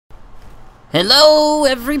Hello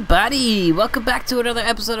everybody! Welcome back to another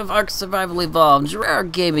episode of Ark Survival Evolved.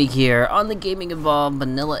 Gerard Gaming here on the Gaming Evolved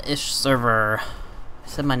vanilla-ish server. I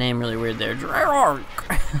said my name really weird there. Gerard!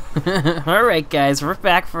 Alright guys, we're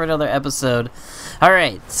back for another episode.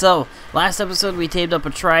 Alright, so last episode we tamed up a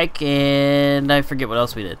trike and I forget what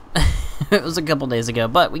else we did. It was a couple days ago,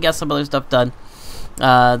 but we got some other stuff done.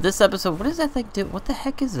 This episode, what does that thing do? What the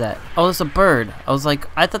heck is that? Oh, it's a bird. I was like,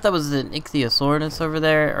 I thought that was an ichthyosaurus over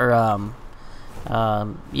there, or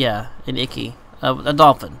yeah, an icky, a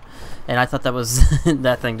dolphin, and I thought that was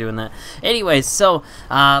that thing doing that. Anyways, so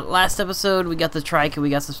last episode we got the trike and we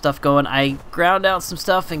got some stuff going. I ground out some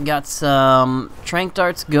stuff and got some trank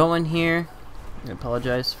darts going here. I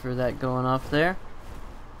apologize for that going off there.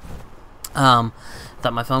 Thought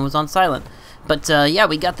my phone was on silent. But yeah,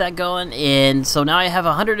 we got that going, and so now I have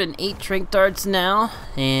 108 trank darts now,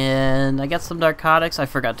 and I got some narcotics. I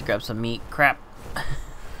forgot to grab some meat. Crap.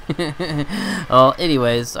 Well,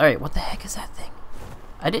 anyways, alright, what the heck is that thing?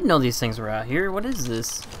 I didn't know these things were out here. What is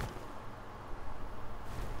this?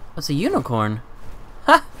 What's a unicorn?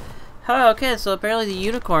 Ha! Oh, okay, so apparently the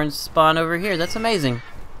unicorns spawn over here. That's amazing.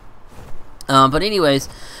 But anyways,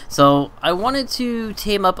 so I wanted to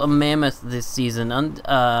tame up a mammoth this season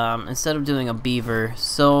instead of doing a beaver.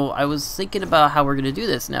 So I was thinking about how we're going to do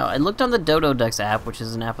this. Now, I looked on the Doedicurus app, which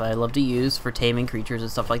is an app that I love to use for taming creatures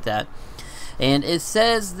and stuff like that. And it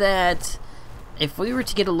says that if we were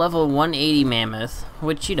to get a level 180 mammoth,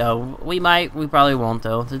 which, you know, we probably won't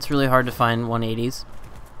though. It's really hard to find 180s.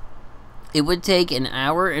 It would take an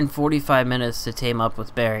hour and 45 minutes to tame up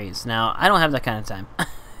with berries. Now, I don't have that kind of time.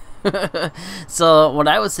 So what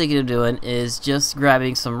I was thinking of doing is just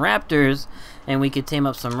grabbing some raptors, and we could tame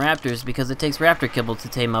up some raptors because it takes raptor kibble to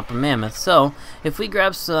tame up a mammoth. So if we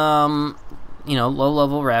grab some, you know,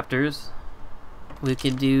 low-level raptors, we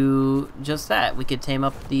could do just that. We could tame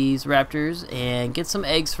up these raptors and get some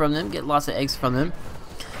eggs from them, get lots of eggs from them,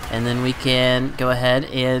 and then we can go ahead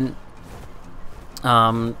and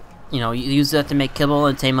you know, use that to make kibble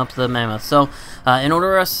and tame up the mammoth. So in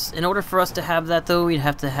order for us to have that though, we'd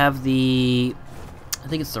have to have the, I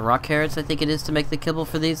think it's the rock carrots, I think it is, to make the kibble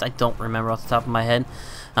for these. I don't remember off the top of my head.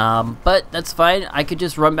 But that's fine. I could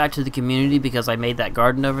just run back to the community because I made that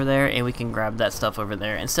garden over there, and we can grab that stuff over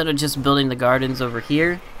there instead of just building the gardens over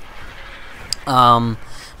here.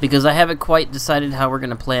 Because I haven't quite decided how we're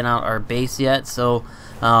going to plan out our base yet, so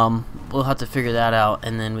we'll have to figure that out,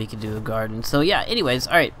 and then we can do a garden. So yeah, anyways,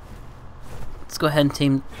 alright. Let's go ahead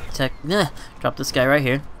and drop this guy right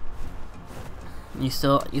here. You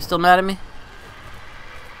still mad at me?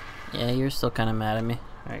 Yeah, you're still kind of mad at me.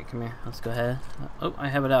 Alright, come here. Let's go ahead. Oh, I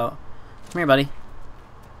have it out. Come here, buddy.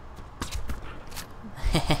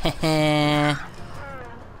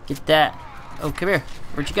 Get that. Oh, come here.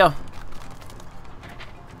 Where'd you go?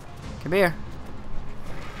 Come here.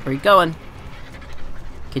 Where are you going?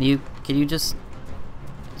 Can you just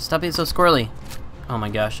stop being so squirrely? Oh my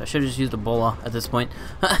gosh, I should have just used a bola at this point.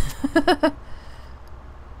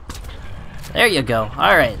 There you go.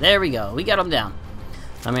 Alright, there we go. We got him down.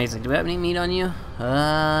 Amazing. Do we have any meat on you?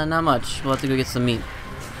 Not much. We'll have to go get some meat.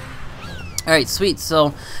 Alright, sweet.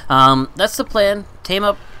 So, that's the plan. Tame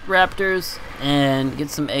up raptors and get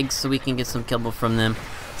some eggs so we can get some kibble from them.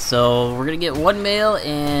 So, we're gonna get one male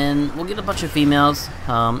and we'll get a bunch of females.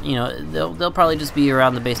 You know, they'll probably just be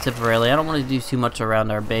around the base temporarily. I don't want to do too much around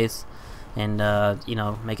our base and you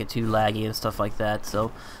know, make it too laggy and stuff like that.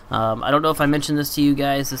 So I don't know if I mentioned this to you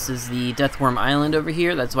guys. This is the Deathworm Island over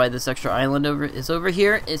here. That's why this extra island is over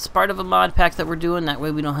here. It's part of a mod pack that we're doing. That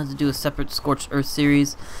way we don't have to do a separate Scorched Earth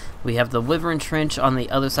series. We have the Wyvern Trench on the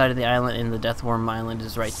other side of the island, and the Deathworm Island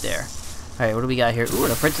is right there. Alright, what do we got here? Ooh,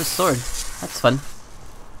 an apprentice sword. That's fun.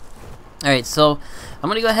 Alright, so I'm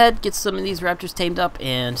going to go ahead, get some of these raptors tamed up,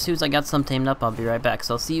 and as soon as I got some tamed up, I'll be right back.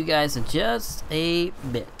 So I'll see you guys in just a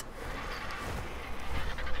bit.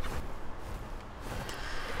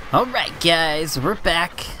 Alright guys, we're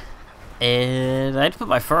back, and I had to put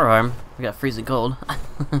my fur on. We got freezing cold.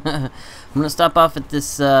 I'm gonna stop off at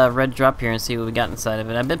this red drop here and see what we got inside of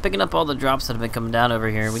it. I've been picking up all the drops that have been coming down over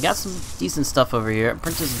here. We got some decent stuff over here.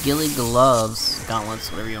 Princess Gilly gloves,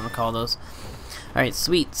 gauntlets, whatever you want to call those. Alright,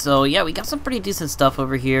 sweet. So yeah, we got some pretty decent stuff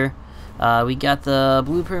over here. We got the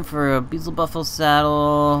blueprint for a Beelzebub Buffalo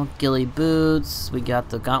saddle, Gilly boots. We got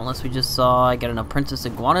the gauntlets we just saw. I got an apprentice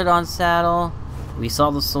iguanodon saddle. We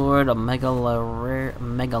saw the sword, a Megalania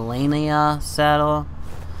saddle.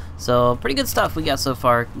 So, pretty good stuff we got so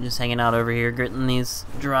far. Just hanging out over here, getting these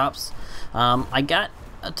drops. I got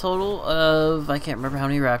a total of, I can't remember how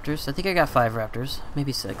many raptors. I think I got 5 raptors.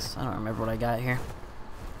 Maybe 6. I don't remember what I got here.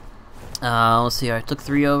 Let's see, I took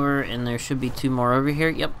 3 over, and there should be 2 more over here.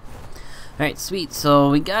 Yep. Alright, sweet. So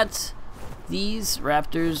we got these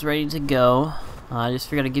raptors ready to go. I just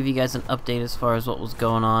figured I'd give you guys an update as far as what was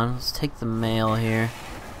going on. Let's take the mail here.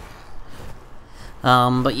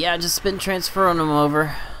 But yeah, just been transferring them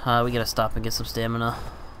over. We gotta stop and get some stamina.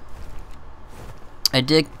 I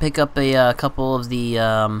did pick up a couple of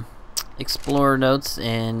the explorer notes,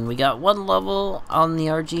 and we got 1 level on the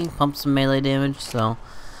RG, pumped some melee damage. So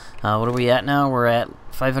what are we at now? We're at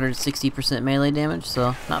 560% melee damage,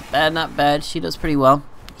 so not bad, not bad. She does pretty well.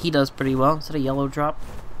 He does pretty well. Is that a yellow drop?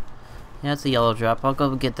 Yeah, it's a yellow drop. I'll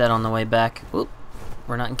go get that on the way back. Oop,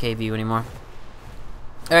 we're not in KVU anymore.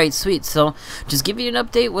 Alright, sweet. So, just give you an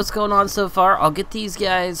update what's going on so far. I'll get these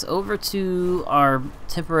guys over to our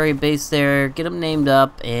temporary base there, get them named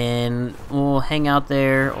up, and we'll hang out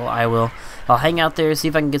there. Well, I will. I'll hang out there, see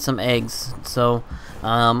if I can get some eggs. So,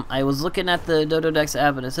 I was looking at the Doedicurus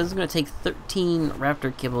app, and it says it's going to take 13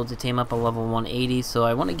 raptor kibble to tame up a level 180, so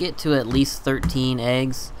I want to get to at least 13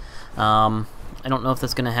 eggs. I don't know if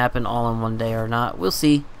that's going to happen all in one day or not. We'll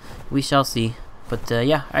see. We shall see. But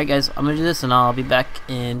yeah, alright guys, I'm going to do this and I'll be back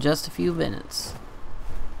in just a few minutes.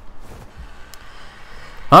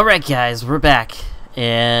 Alright guys, we're back.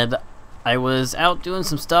 And I was out doing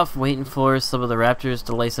some stuff, waiting for some of the raptors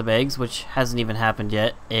to lay some eggs, which hasn't even happened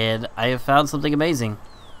yet. And I have found something amazing.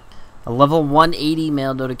 A level 180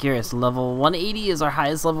 male Doedicurus. Level 180 is our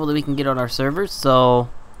highest level that we can get on our servers, so...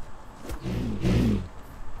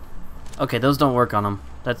 Okay, those don't work on them.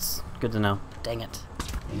 That's good to know. Dang it.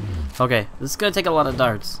 Okay, this is going to take a lot of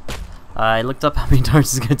darts. I looked up how many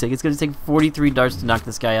darts it's going to take. It's going to take 43 darts to knock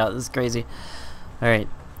this guy out. This is crazy. Alright.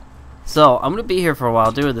 So, I'm going to be here for a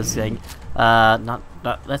while doing this thing.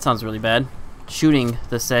 That sounds really bad. Shooting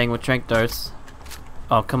this thing with tranq darts.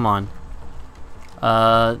 Oh, come on.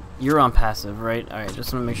 You're on passive, right? Alright,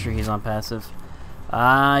 just want to make sure he's on passive.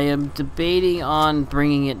 I am debating on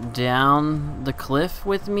bringing it down the cliff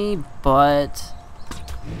with me, but...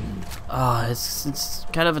 it's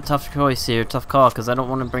kind of a tough choice here, tough call, because I don't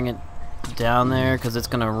want to bring it down there because it's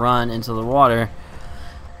going to run into the water.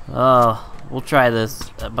 We'll try this,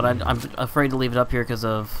 but I'm afraid to leave it up here because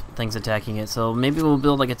of things attacking it, so maybe we'll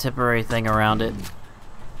build like a temporary thing around it.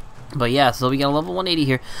 But yeah, so we got a level 180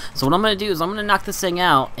 here. So what I'm going to do is I'm going to knock this thing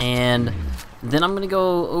out, and then I'm going to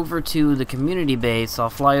go over to the community base. I'll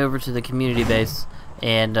fly over to the community base,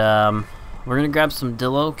 and we're going to grab some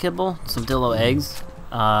dillo kibble, some dillo eggs.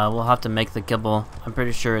 We'll have to make the kibble. I'm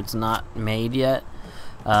pretty sure it's not made yet.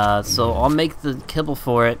 So I'll make the kibble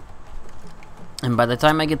for it. And by the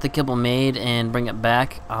time I get the kibble made and bring it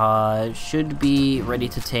back, it should be ready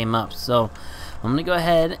to tame up. So I'm going to go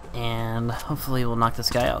ahead and hopefully we'll knock this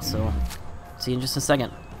guy out. So see you in just a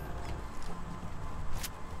second.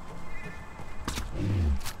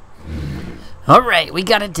 Alright, we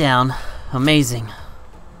got it down. Amazing.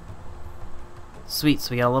 Sweet, so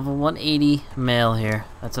we got a level 180 male here.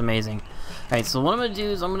 That's amazing. Alright, so what I'm going to do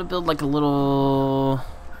is I'm going to build like a little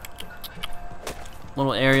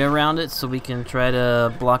area around it so we can try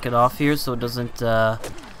to block it off here so it doesn't get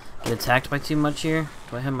attacked by too much here.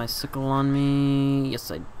 Do I have my sickle on me?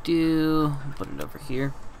 Yes, I do. Put it over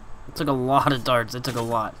here. It took a lot of darts. It took a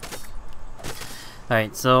lot.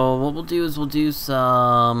 Alright, so what we'll do is we'll do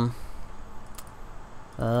some...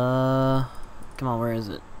 come on, where is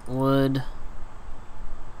it? Wood...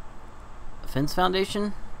 Fence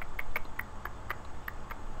foundation?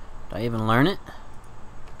 Did I even learn it?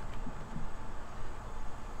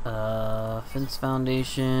 Fence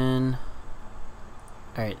foundation.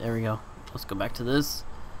 Alright, there we go. Let's go back to this.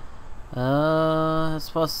 Let's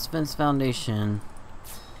plus fence foundation.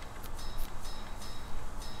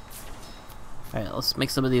 Alright, let's make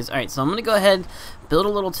some of these. Alright, so I'm gonna go ahead, build a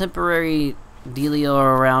little temporary dealio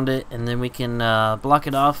around it, and then we can block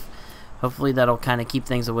it off. Hopefully that'll kind of keep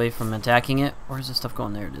things away from attacking it. Where's this stuff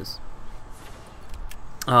going? There it is.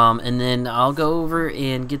 And then I'll go over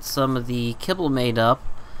and get some of the kibble made up.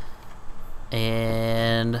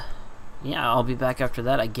 And yeah, I'll be back after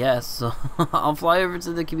that, I guess. So I'll fly over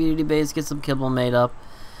to the community base, get some kibble made up.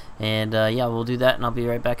 And yeah, we'll do that and I'll be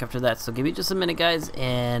right back after that. So give me just a minute, guys,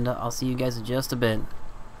 and I'll see you guys in just a bit.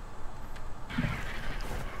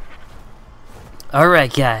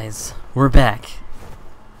 Alright, guys, we're back.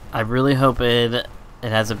 I really hope it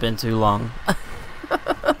hasn't been too long.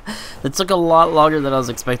 It took a lot longer than I was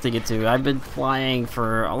expecting it to. I've been flying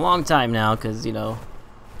for a long time now because, you know,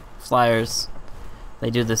 flyers, they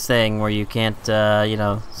do this thing where you can't, you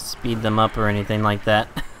know, speed them up or anything like that.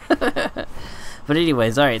 But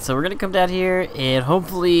anyways, alright, so we're going to come down here and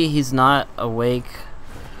hopefully he's not awake.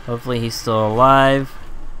 Hopefully he's still alive.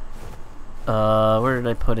 Where did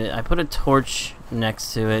I put it? I put a torch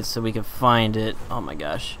next to it so we could find it. Oh my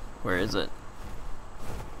gosh. Where is it?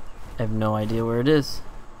 I have no idea where it is.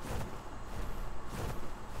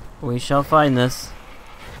 We shall find this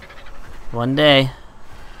one day.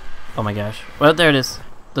 Oh my gosh. Well, there it is.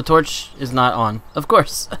 The torch is not on. Of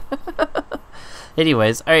course.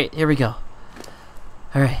 Anyways, alright, here we go.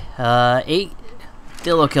 Alright, 8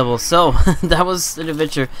 dillo kibbles. So, that was an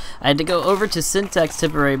adventure. I had to go over to Syntax's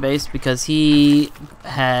temporary base because he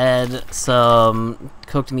had some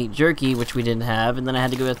cooked meat jerky, which we didn't have. And then I had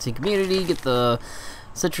to go out to the community, get the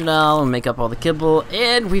citronelle, and make up all the kibble.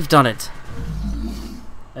 And we've done it.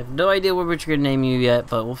 I have no idea what we're going to name you yet,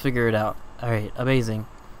 but we'll figure it out. Alright, amazing.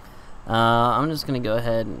 I'm just going to go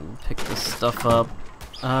ahead and pick this stuff up.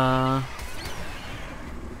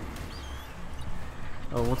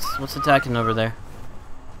 Oh, what's attacking over there?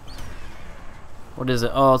 What is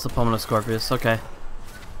it? Oh, it's a Pulmonoscorpius. Okay.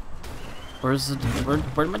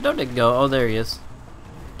 Where'd my Doedic go? Oh, there he is.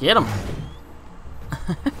 Get him!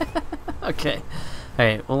 Okay.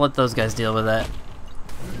 Alright, we'll let those guys deal with that.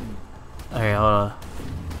 Alright, hold on.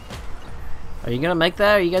 Are you gonna make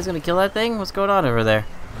that? Are you guys gonna kill that thing? What's going on over there?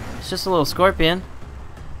 It's just a little scorpion.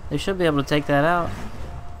 They should be able to take that out.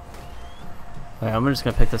 Alright, I'm just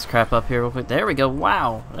gonna pick this crap up here real quick. There we go.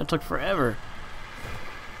 Wow, that took forever.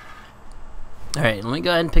 Alright, let me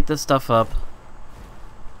go ahead and pick this stuff up.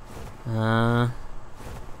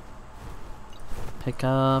 Pick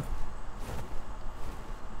up.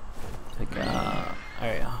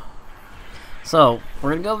 There you go. So,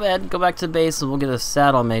 we're gonna go ahead and go back to the base and we'll get a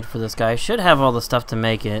saddle made for this guy. I should have all the stuff to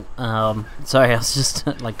make it. Sorry, I was just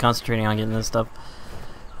like concentrating on getting this stuff.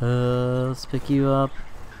 Let's pick you up.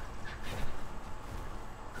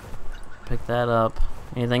 Pick that up.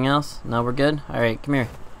 Anything else? No, we're good? Alright, come here.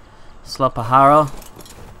 Slapaharo.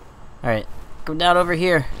 Alright, go down over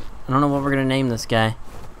here. I don't know what we're gonna name this guy.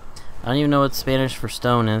 I don't even know what Spanish for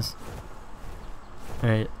stone is.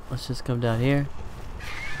 Alright, let's just come down here.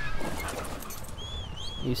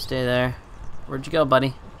 You stay there. Where'd you go,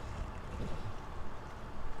 buddy?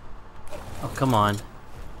 Oh, come on.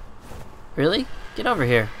 Really? Get over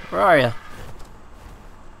here. Where are you?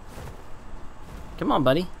 Come on,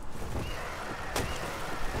 buddy.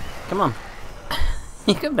 Come on.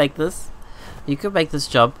 You can make this. You can make this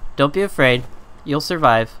jump. Don't be afraid. You'll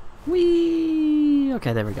survive. Whee!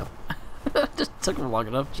 Okay, there we go. Just took him long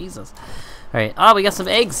enough. Jesus. Alright. Oh, we got some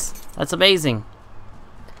eggs. That's amazing.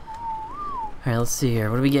 Alright, let's see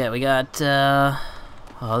here. What do we get? We got,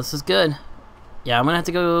 oh, this is good. Yeah, I'm gonna have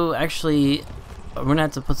to go, actually, I'm gonna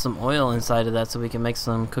have to put some oil inside of that so we can make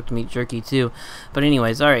some cooked meat jerky too. But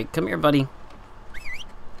anyways, alright, come here, buddy.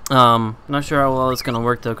 Not sure how well it's gonna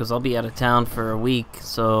work though, because I'll be out of town for a week,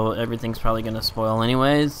 so everything's probably gonna spoil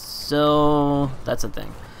anyways, so that's a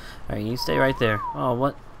thing. Alright, you stay right there. Oh,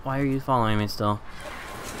 what? Why are you following me still?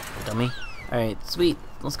 Dummy. Alright, sweet.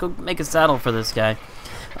 Let's go make a saddle for this guy.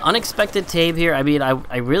 Unexpected tame here. I mean,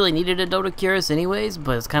 I really needed a Doedicurus anyways,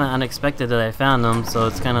 but it's kind of unexpected that I found them, so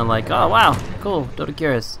it's kind of like, oh wow, cool,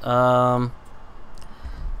 Doedicurus.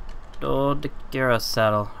 Doedicurus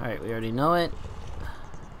saddle. Alright, we already know it.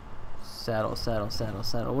 Saddle.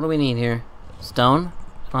 What do we need here? Stone?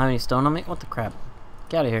 I don't have any stone on me? What the crap?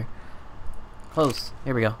 Get out of here. Close.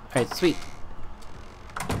 Here we go. Alright, sweet.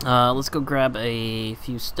 Let's go grab a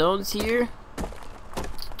few stones here.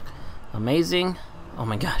 Amazing. Oh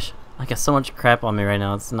my gosh. I got so much crap on me right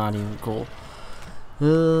now. It's not even cool.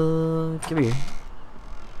 Come here.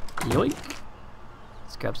 Yoink.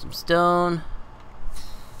 Let's grab some stone.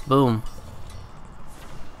 Boom.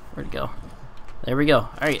 Where'd it go? There we go.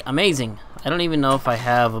 Alright, amazing. I don't even know if I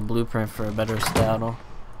have a blueprint for a better saddle.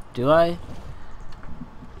 Do I?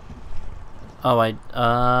 Oh,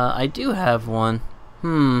 I do have one.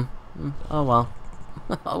 Oh well.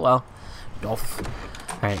 Oh well. Dolph.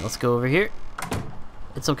 Alright, let's go over here.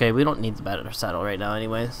 It's okay, we don't need the better saddle right now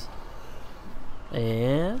anyways.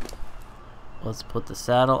 And let's put the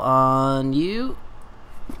saddle on you.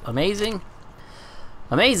 Amazing.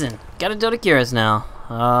 Amazing. Got a Doedicurus now.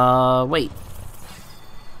 Wait.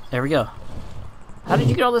 There we go. How did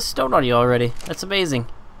you get all this stone on you already? That's amazing.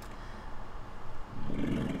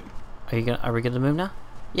 Are we gonna move now?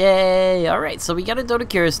 Yay! Alright, so we got a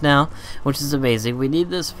Doedicurus now, which is amazing. We need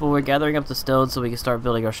this for gathering up the stone so we can start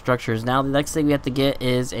building our structures. Now the next thing we have to get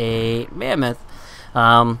is a mammoth.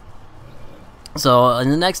 So in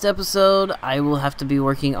the next episode, I will have to be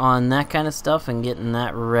working on that kind of stuff and getting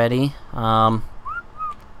that ready.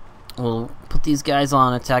 We'll put these guys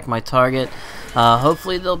on attack my target.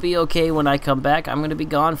 Hopefully they'll be okay when I come back. I'm going to be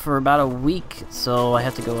gone for about a week, so I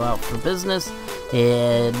have to go out for business,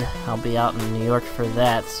 and I'll be out in New York for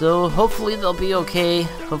that. So hopefully they'll be okay.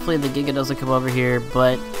 Hopefully the Giga doesn't come over here,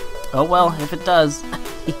 but Oh well, if it does.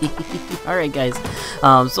 Alright guys,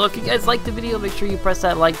 so if you guys liked the video, make sure you press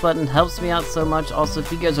that like button. It helps me out so much. Also,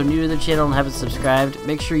 if you guys are new to the channel and haven't subscribed,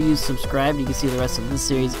 make sure you subscribe. You can see the rest of this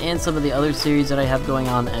series and some of the other series that I have going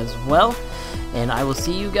on as well. And I will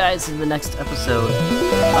see you guys in the next episode.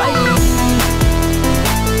 Bye!